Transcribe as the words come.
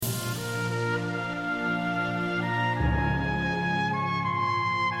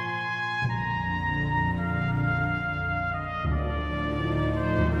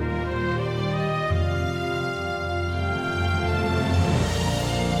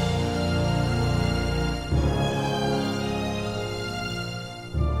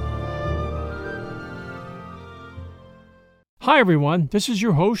Hi everyone, this is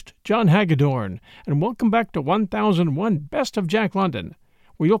your host, John Hagedorn, and welcome back to 1001 Best of Jack London,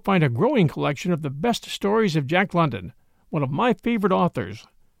 where you'll find a growing collection of the best stories of Jack London, one of my favorite authors.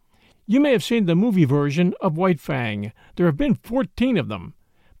 You may have seen the movie version of White Fang. There have been 14 of them,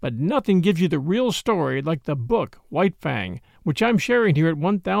 but nothing gives you the real story like the book White Fang, which I'm sharing here at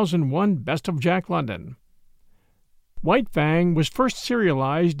 1001 Best of Jack London. White Fang was first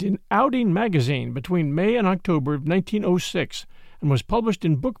serialized in Outing magazine between May and October of 1906 and was published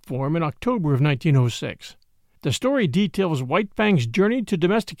in book form in October of 1906. The story details White Fang's journey to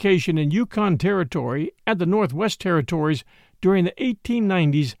domestication in Yukon Territory and the Northwest Territories during the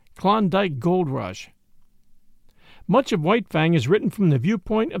 1890s Klondike Gold Rush. Much of White Fang is written from the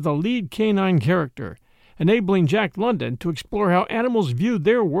viewpoint of the lead canine character, enabling Jack London to explore how animals view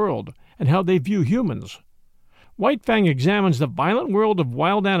their world and how they view humans. White Fang examines the violent world of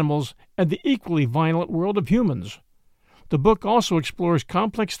wild animals and the equally violent world of humans. The book also explores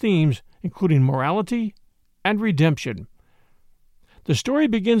complex themes, including morality and redemption. The story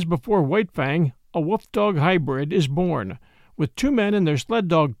begins before White Fang, a wolf-dog hybrid, is born, with two men and their sled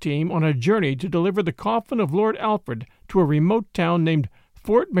dog team on a journey to deliver the coffin of Lord Alfred to a remote town named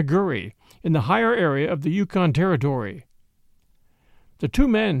Fort McGurry in the higher area of the Yukon Territory. The two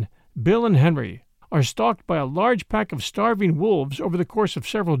men, Bill and Henry, are stalked by a large pack of starving wolves over the course of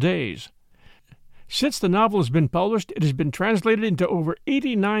several days. Since the novel has been published, it has been translated into over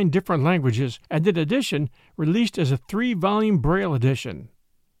 89 different languages and, in addition, released as a 3-volume Braille edition.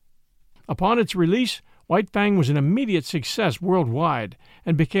 Upon its release, White Fang was an immediate success worldwide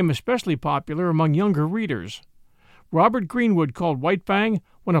and became especially popular among younger readers. Robert Greenwood called White Fang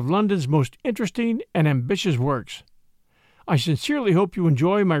one of London's most interesting and ambitious works. I sincerely hope you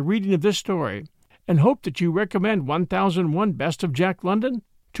enjoy my reading of this story, and hope that you recommend 1001 Best of Jack London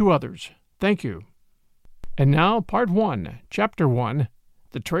to others. Thank you. And now, Part 1, Chapter 1,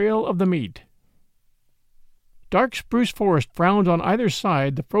 The Trail of the Meat. Dark spruce forest frowned on either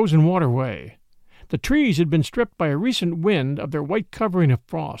side the frozen waterway. The trees had been stripped by a recent wind of their white covering of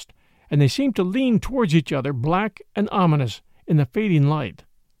frost, and they seemed to lean towards each other black and ominous in the fading light.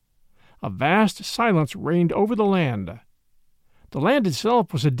 A vast silence reigned over the land. The land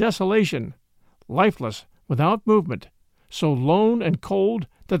itself was a desolation, lifeless, without movement, so lone and cold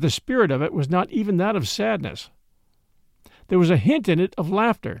that the spirit of it was not even that of sadness. There was a hint in it of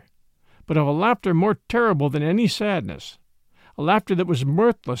laughter, but of a laughter more terrible than any sadness, a laughter that was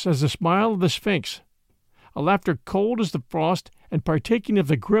mirthless as the smile of the Sphinx, a laughter cold as the frost and partaking of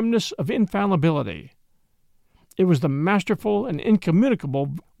the grimness of infallibility. It was the masterful and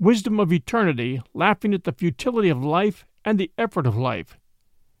incommunicable wisdom of eternity laughing at the futility of life and the effort of life.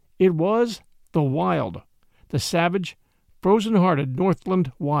 It was the wild, the savage, frozen-hearted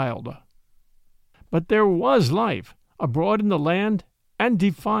Northland wild. But there was life, abroad in the land, and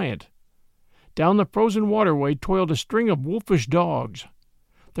defiant. Down the frozen waterway toiled a string of wolfish dogs.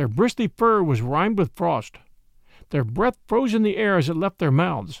 Their bristly fur was rimed with frost. Their breath froze in the air as it left their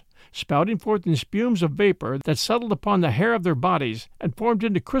mouths, spouting forth in spumes of vapor that settled upon the hair of their bodies and formed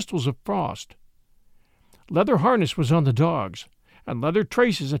into crystals of frost. Leather harness was on the dogs, and leather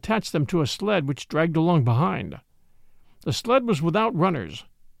traces attached them to a sled which dragged along behind. The sled was without runners.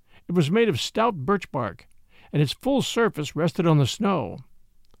 It was made of stout birch bark, and its full surface rested on the snow.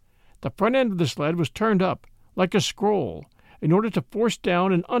 The front end of the sled was turned up, like a scroll, in order to force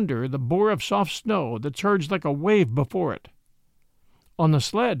down and under the bore of soft snow that surged like a wave before it. On the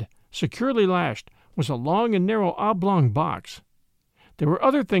sled, securely lashed, was a long and narrow oblong box. There were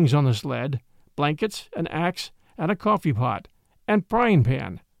other things on the sled, blankets, an axe, and a coffee pot, and frying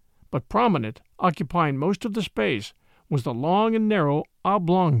pan, but prominent, occupying most of the space, was the long and narrow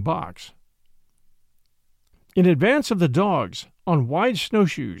oblong box. In advance of the dogs, on wide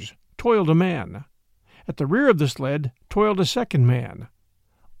snowshoes, toiled a man. At the rear of the sled toiled a second man.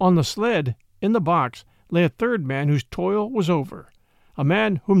 On the sled, in the box, lay a third man whose toil was over, a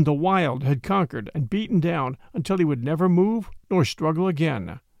man whom the wild had conquered and beaten down until he would never move nor struggle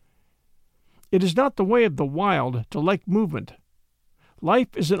again. It is not the way of the wild to like movement.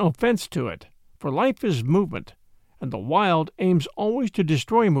 Life is an offense to it, for life is movement, and the wild aims always to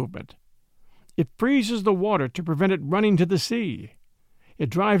destroy movement. It freezes the water to prevent it running to the sea.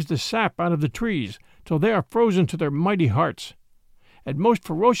 It drives the sap out of the trees till they are frozen to their mighty hearts. And most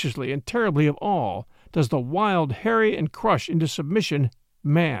ferociously and terribly of all does the wild harry and crush into submission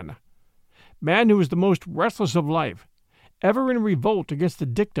man. Man who is the most restless of life, ever in revolt against the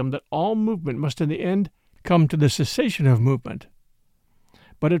dictum that all movement must in the end come to the cessation of movement.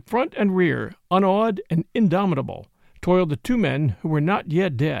 But at front and rear, unawed and indomitable, toiled the two men who were not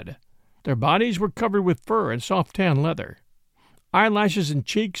yet dead. Their bodies were covered with fur and soft tan leather. Eyelashes and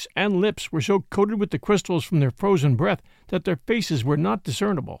cheeks and lips were so coated with the crystals from their frozen breath that their faces were not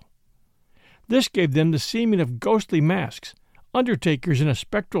discernible. This gave them the seeming of ghostly masks, undertakers in a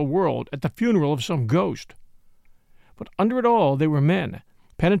spectral world at the funeral of some ghost. But under it all they were men,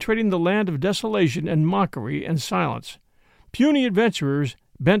 penetrating the land of desolation and mockery and silence, puny adventurers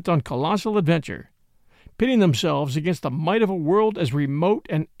bent on colossal adventure, pitting themselves against the might of a world as remote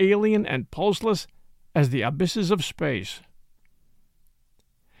and alien and pulseless as the abysses of space.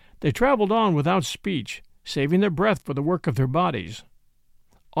 They traveled on without speech, saving their breath for the work of their bodies.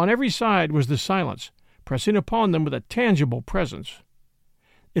 On every side was the silence, pressing upon them with a tangible presence.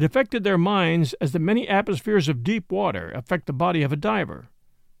 It affected their minds as the many atmospheres of deep water affect the body of a diver.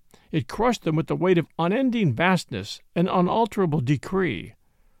 It crushed them with the weight of unending vastness and unalterable decree.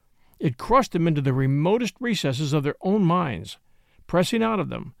 It crushed them into the remotest recesses of their own minds, pressing out of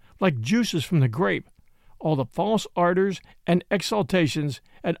them, like juices from the grape, all the false ardors and exaltations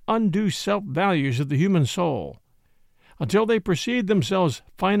and undue self-values of the human soul, until they perceived themselves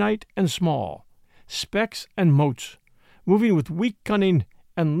finite and small, specks and motes, moving with weak cunning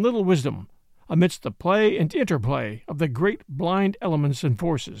and little wisdom amidst the play and interplay of the great blind elements and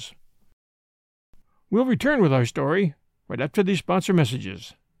forces. We'll return with our story right after these sponsor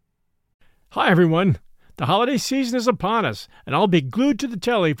messages. Hi, everyone. The holiday season is upon us, and I'll be glued to the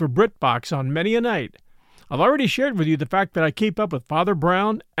telly for BritBox on many a night. I've already shared with you the fact that I keep up with Father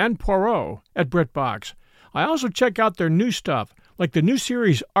Brown and Poirot at BritBox. I also check out their new stuff, like the new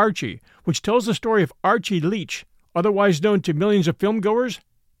series Archie, which tells the story of Archie Leach, otherwise known to millions of filmgoers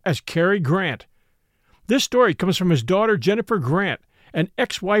as Cary Grant. This story comes from his daughter Jennifer Grant and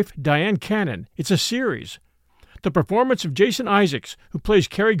ex-wife Diane Cannon. It's a series. The performance of Jason Isaacs, who plays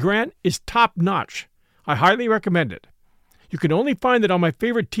Cary Grant, is top-notch. I highly recommend it. You can only find it on my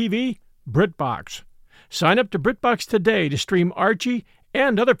favorite TV, BritBox. Sign up to BritBox today to stream Archie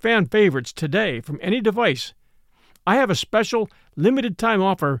and other fan favorites today from any device. I have a special, limited-time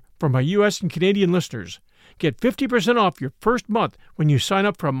offer for my U.S. and Canadian listeners. Get 50% off your first month when you sign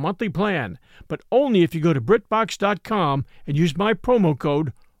up for a monthly plan, but only if you go to BritBox.com and use my promo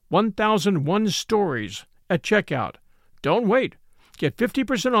code 1001stories at checkout. Don't wait. Get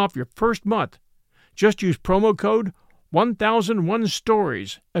 50% off your first month. Just use promo code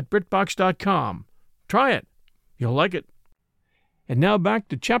 1001stories at BritBox.com. Try it. You'll like it. And now back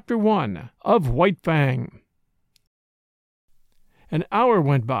to Chapter 1 of White Fang. An hour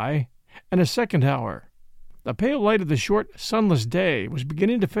went by, and a second hour. The pale light of the short, sunless day was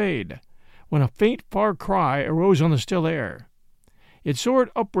beginning to fade, when a faint, far cry arose on the still air. It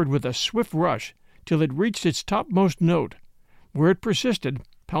soared upward with a swift rush till it reached its topmost note, where it persisted,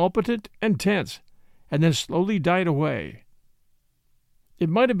 palpitant and tense, and then slowly died away. It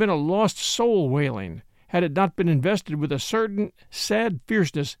might have been a lost soul wailing, had it not been invested with a certain sad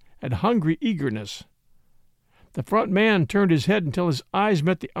fierceness and hungry eagerness. The front man turned his head until his eyes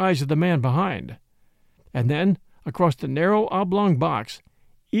met the eyes of the man behind, and then, across the narrow oblong box,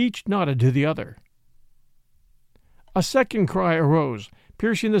 each nodded to the other. A second cry arose,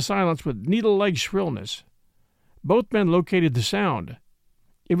 piercing the silence with needle-like shrillness. Both men located the sound.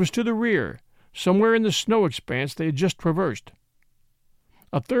 It was to the rear, somewhere in the snow expanse they had just traversed.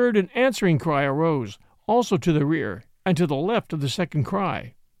 A third and answering cry arose, also to the rear, and to the left of the second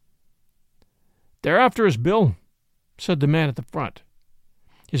cry. "They're after us, Bill," said the man at the front.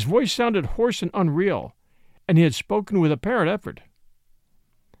 His voice sounded hoarse and unreal, and he had spoken with apparent effort.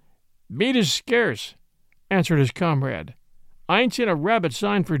 "Meat is scarce," answered his comrade. "I ain't seen a rabbit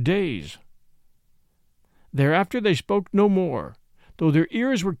sign for days." Thereafter they spoke no more, though their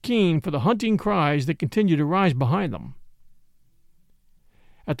ears were keen for the hunting cries that continued to rise behind them.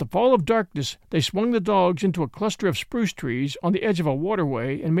 At the fall of darkness they swung the dogs into a cluster of spruce trees on the edge of a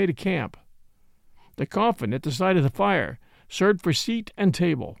waterway and made a camp. The coffin at the side of the fire served for seat and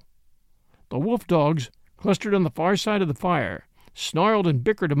table. The wolf dogs, clustered on the far side of the fire, snarled and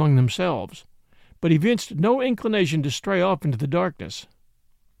bickered among themselves, but evinced no inclination to stray off into the darkness.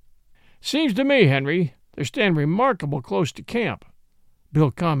 "Seems to me, Henry, they're staying remarkable close to camp,"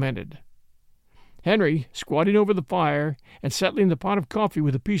 Bill commented. Henry, squatting over the fire and settling the pot of coffee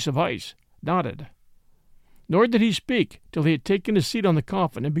with a piece of ice, nodded. Nor did he speak till he had taken his seat on the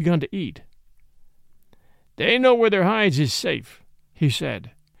coffin and begun to eat. "They know where their hides is safe," he said.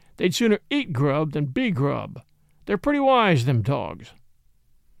 "They'd sooner eat grub than be grub. They're pretty wise, them dogs."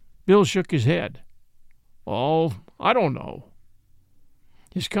 Bill shook his head. "Oh, I don't know."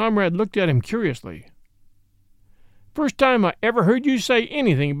 His comrade looked at him curiously. "First time I ever heard you say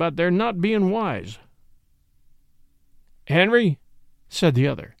anything about their not being wise." "Henry," said the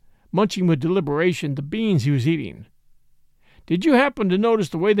other, munching with deliberation the beans he was eating, Did you happen to notice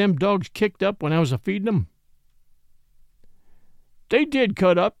the way them dogs kicked up when I was a-feedin' 'em?" "They did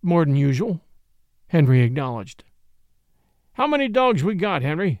cut up more'n usual," Henry acknowledged. "How many dogs we got,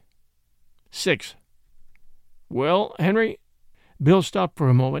 Henry?" "6. Well, Henry—" Bill stopped for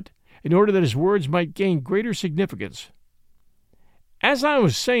a moment, in order that his words might gain greater significance. "As I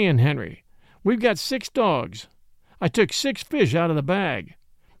was saying, Henry, we've got 6 dogs. I took 6 fish out of the bag.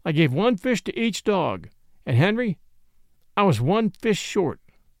 I gave 1 fish to each dog, and, Henry, I was 1 fish short."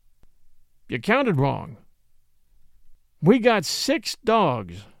 "You counted wrong." "We got 6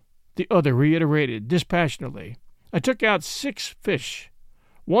 dogs," the other reiterated dispassionately. "I took out 6 fish.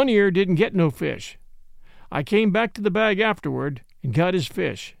 1 ear didn't get no fish. I came back to the bag afterward and got his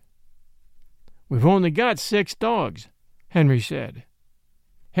fish." "We've only got 6 dogs," Henry said.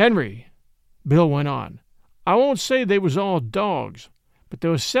 "Henry," Bill went on, "I won't say they was all dogs, but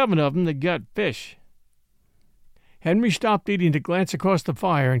there was 7 of 'em that got fish." Henry stopped eating to glance across the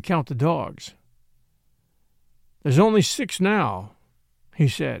fire and count the dogs. "There's only 6 now," he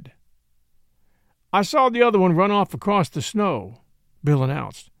said. "I saw the other one run off across the snow," Bill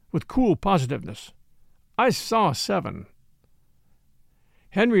announced, with cool positiveness. "I saw 7.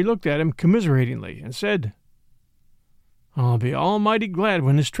 Henry looked at him commiseratingly and said, "I'll be almighty glad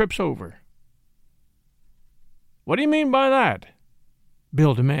when this trip's over." "What do you mean by that?"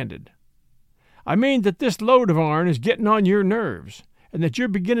 Bill demanded. "I mean that this load of ourn is getting on your nerves, and that you're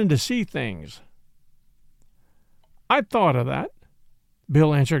beginning to see things." "I thought of that,"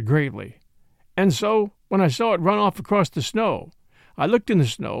 Bill answered gravely. "And so, when I saw it run off across the snow, I looked in the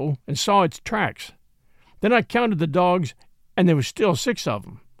snow and saw its tracks. Then I counted the dogs, and there was still 6 of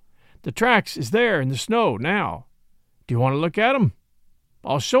 'em. The tracks is there in the snow now. Do you want to look at 'em?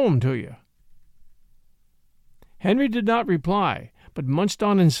 I'll show 'em to you." Henry did not reply, but munched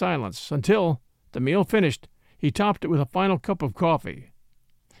on in silence until, the meal finished, he topped it with a final cup of coffee.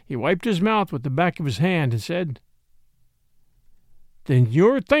 He wiped his mouth with the back of his hand and said, "Then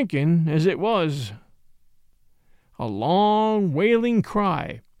you're thinking as it was—" A long, wailing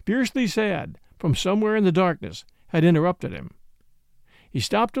cry, fiercely sad, from somewhere in the darkness, had interrupted him. He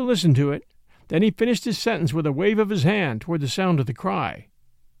stopped to listen to it, then he finished his sentence with a wave of his hand toward the sound of the cry.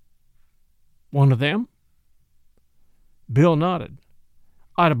 "One of them?" Bill nodded.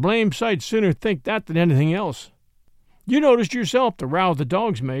 "I'd a blamed sight sooner think that than anything else. You noticed yourself the row the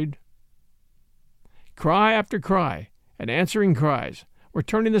dogs made." Cry after cry, and answering cries, were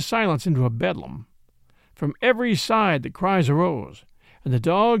turning the silence into a bedlam. From every side the cries arose, and the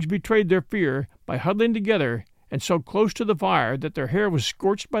dogs betrayed their fear by huddling together and so close to the fire that their hair was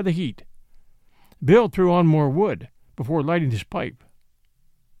scorched by the heat. Bill threw on more wood before lighting his pipe.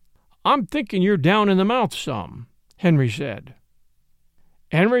 "I'm thinking you're down in the mouth some," Henry said.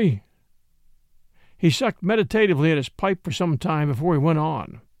 "Henry?" He sucked meditatively at his pipe for some time before he went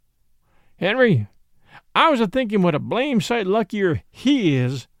on. "Henry, I was a-thinking what a blame sight luckier he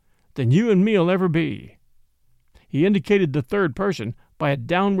is than you and me'll ever be." He indicated the third person by a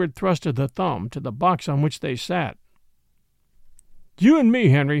downward thrust of the thumb to the box on which they sat. "You and me,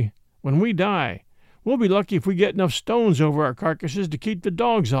 Henry, when we die, we'll be lucky if we get enough stones over our carcasses to keep the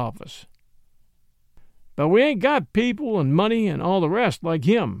dogs off us." "But we ain't got people and money and all the rest like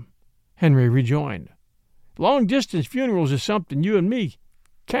him," Henry rejoined. "Long-distance funerals is something you and me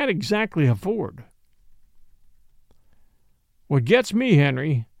can't exactly afford." "What gets me,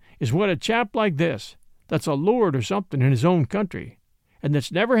 Henry, is what a chap like this, that's a lord or something in his own country, and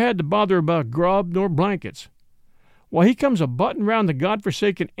that's never had to bother about grub nor blankets, why he comes a-butting round the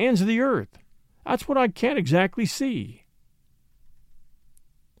godforsaken ends of the earth. That's what I can't exactly see."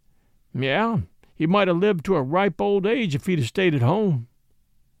 "Yeah, he might have lived to a ripe old age if he'd have stayed at home,"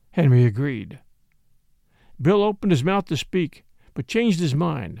 Henry agreed. Bill opened his mouth to speak, but changed his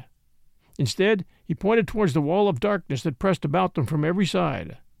mind. Instead, he pointed towards the wall of darkness that pressed about them from every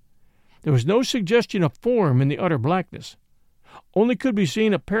side. There was no suggestion of form in the utter blackness. Only could be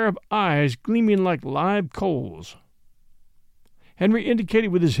seen a pair of eyes gleaming like live coals. Henry indicated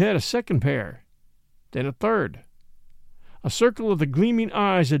with his head a second pair, then a third. A circle of the gleaming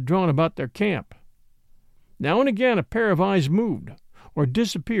eyes had drawn about their camp. Now and again a pair of eyes moved, or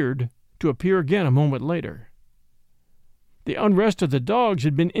disappeared, to appear again a moment later. The unrest of the dogs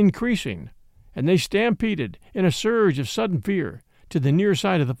had been increasing, and they stampeded, in a surge of sudden fear, to the near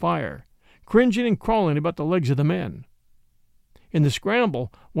side of the fire, cringing and crawling about the legs of the men. In the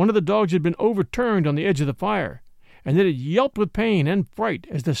scramble, one of the dogs had been overturned on the edge of the fire, and it had yelped with pain and fright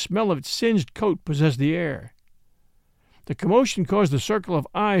as the smell of its singed coat possessed the air. The commotion caused the circle of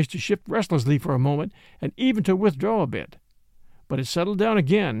eyes to shift restlessly for a moment and even to withdraw a bit, but it settled down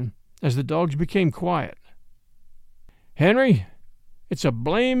again as the dogs became quiet. "Henry, it's a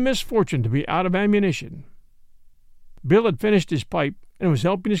blame misfortune to be out of ammunition." Bill had finished his pipe and was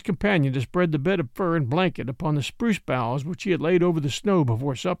helping his companion to spread the bed of fur and blanket upon the spruce boughs which he had laid over the snow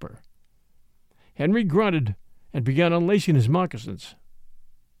before supper. Henry grunted and began unlacing his moccasins.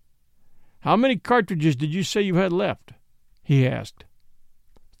 "How many cartridges did you say you had left?" he asked.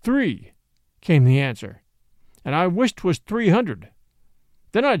 "3," came the answer, "and I wished 'twas 300.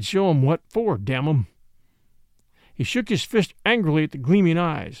 Then I'd show 'em what for, damn 'em." He shook his fist angrily at the gleaming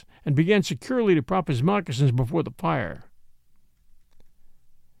eyes and began securely to prop his moccasins before the fire.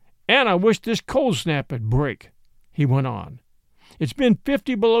 "And I wish this cold snap would break," he went on. "It's been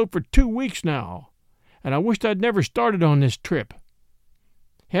 50 below for 2 weeks now, and I wished I'd never started on this trip.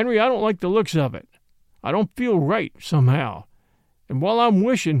 Henry, I don't like the looks of it. I don't feel right, somehow. And while I'm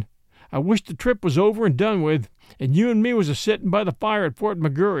wishing, I wish the trip was over and done with, and you and me was a-sitting by the fire at Fort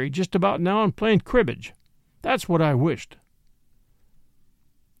McGurry just about now and playing cribbage. That's what I wished."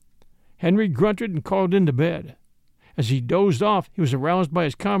 Henry grunted and crawled into bed. As he dozed off, he was aroused by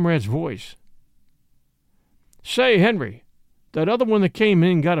his comrade's voice. "Say, Henry, that other one that came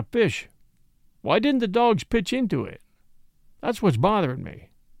in got a fish. Why didn't the dogs pitch into it? That's what's bothering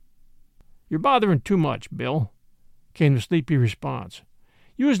me." "You're bothering too much, Bill," came the sleepy response.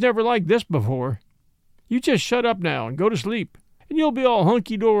 "You was never like this before. You just shut up now and go to sleep, and you'll be all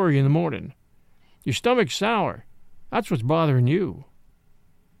hunky-dory in the morning. Your stomach's sour. That's what's bothering you."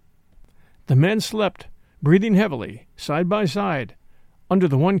 The men slept, breathing heavily, side by side, under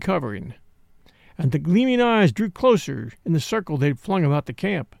the one covering, and the gleaming eyes drew closer in the circle they had flung about the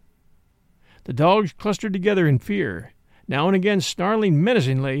camp. The dogs clustered together in fear, now and again snarling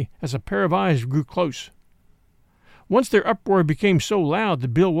menacingly as a pair of eyes grew close. Once their uproar became so loud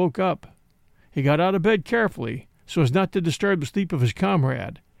that Bill woke up. He got out of bed carefully, so as not to disturb the sleep of his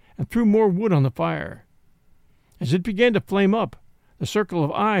comrade, and threw more wood on the fire. As it began to flame up, the circle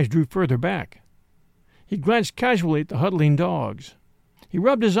of eyes drew further back. He glanced casually at the huddling dogs. He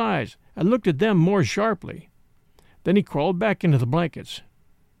rubbed his eyes and looked at them more sharply. Then he crawled back into the blankets.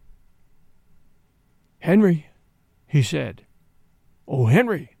 "Henry," he said. "Oh,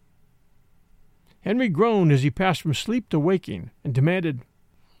 Henry." Henry groaned as he passed from sleep to waking and demanded,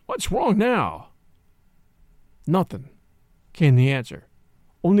 "What's wrong now?" "Nothing," came the answer.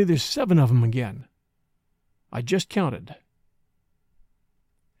 "Only there's 7 of 'em again. I just counted."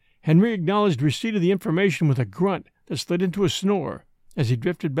 Henry acknowledged receipt of the information with a grunt that slid into a snore as he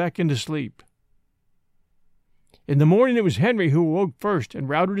drifted back into sleep. In the morning it was Henry who awoke first and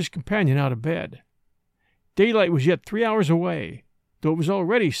routed his companion out of bed. Daylight was yet 3 hours away, though it was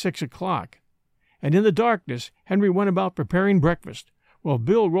already 6 o'clock, and in the darkness Henry went about preparing breakfast, while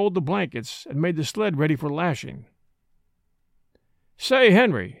Bill rolled the blankets and made the sled ready for lashing. "Say,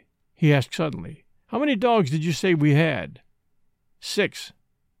 Henry," he asked suddenly, "how many dogs did you say we had?" 6.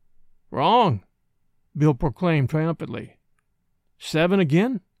 "Wrong," Bill proclaimed triumphantly. 7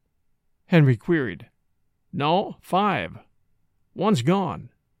 again?" Henry queried. "No, 5. One's gone."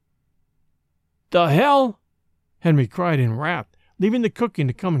 "The hell?" Henry cried in wrath, leaving the cooking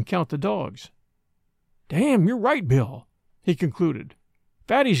to come and count the dogs. "Damn, you're right, Bill," he concluded.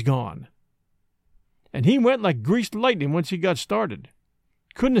 "Fatty's gone. And he went like greased lightning once he got started.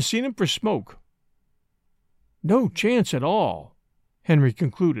 Couldn't have seen him for smoke." "No chance at all," Henry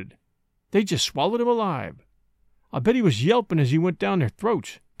concluded. "They just swallowed him alive. I bet he was yelping as he went down their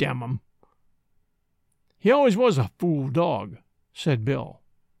throats, damn 'em." "He always was a fool dog," said Bill.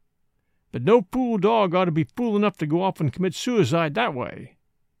 "But no fool dog ought to be fool enough to go off and commit suicide that way."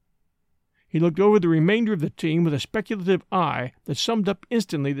 He looked over the remainder of the team with a speculative eye that summed up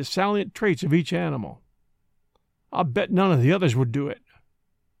instantly the salient traits of each animal. "I'll bet none of the others would do it."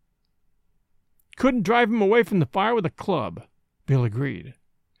 "Couldn't drive him away from the fire with a club," Bill agreed.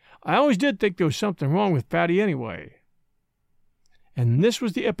 "I always did think there was something wrong with Fatty anyway." And this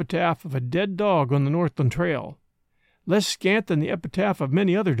was the epitaph of a dead dog on the Northland Trail, less scant than the epitaph of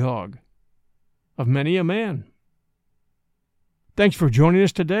many other dog, of many a man. Thanks for joining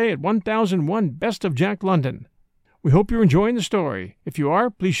us today at 1001 Best of Jack London. We hope you're enjoying the story. If you are,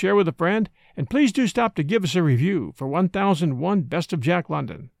 please share with a friend, and please do stop to give us a review for 1001 Best of Jack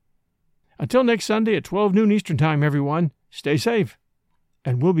London. Until next Sunday at 12 noon Eastern Time, everyone, stay safe,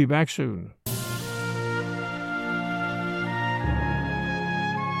 and we'll be back soon.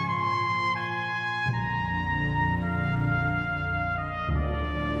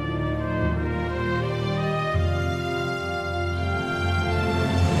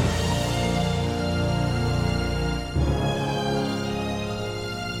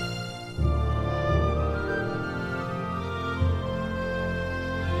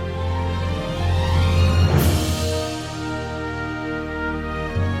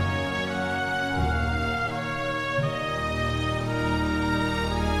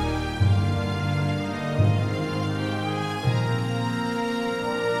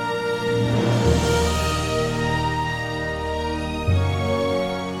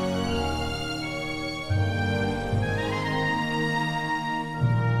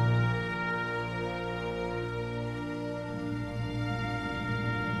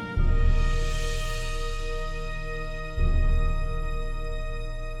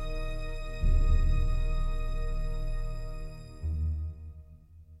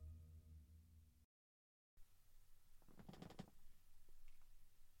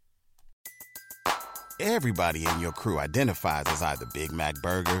 Everybody in your crew identifies as either Big Mac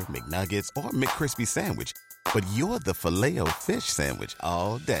Burger, McNuggets, or McCrispy Sandwich. But you're the Filet-O-Fish Sandwich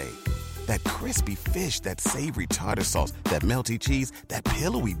all day. That crispy fish, that savory tartar sauce, that melty cheese, that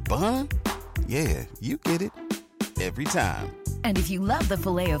pillowy bun. Yeah, you get it. Every time. And if you love the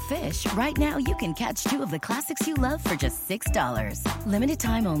Filet-O-Fish, right now you can catch two of the classics you love for just $6. Limited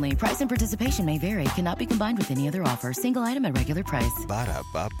time only. Price and participation may vary. Cannot be combined with any other offer. Single item at regular price.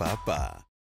 Ba-da-ba-ba-ba.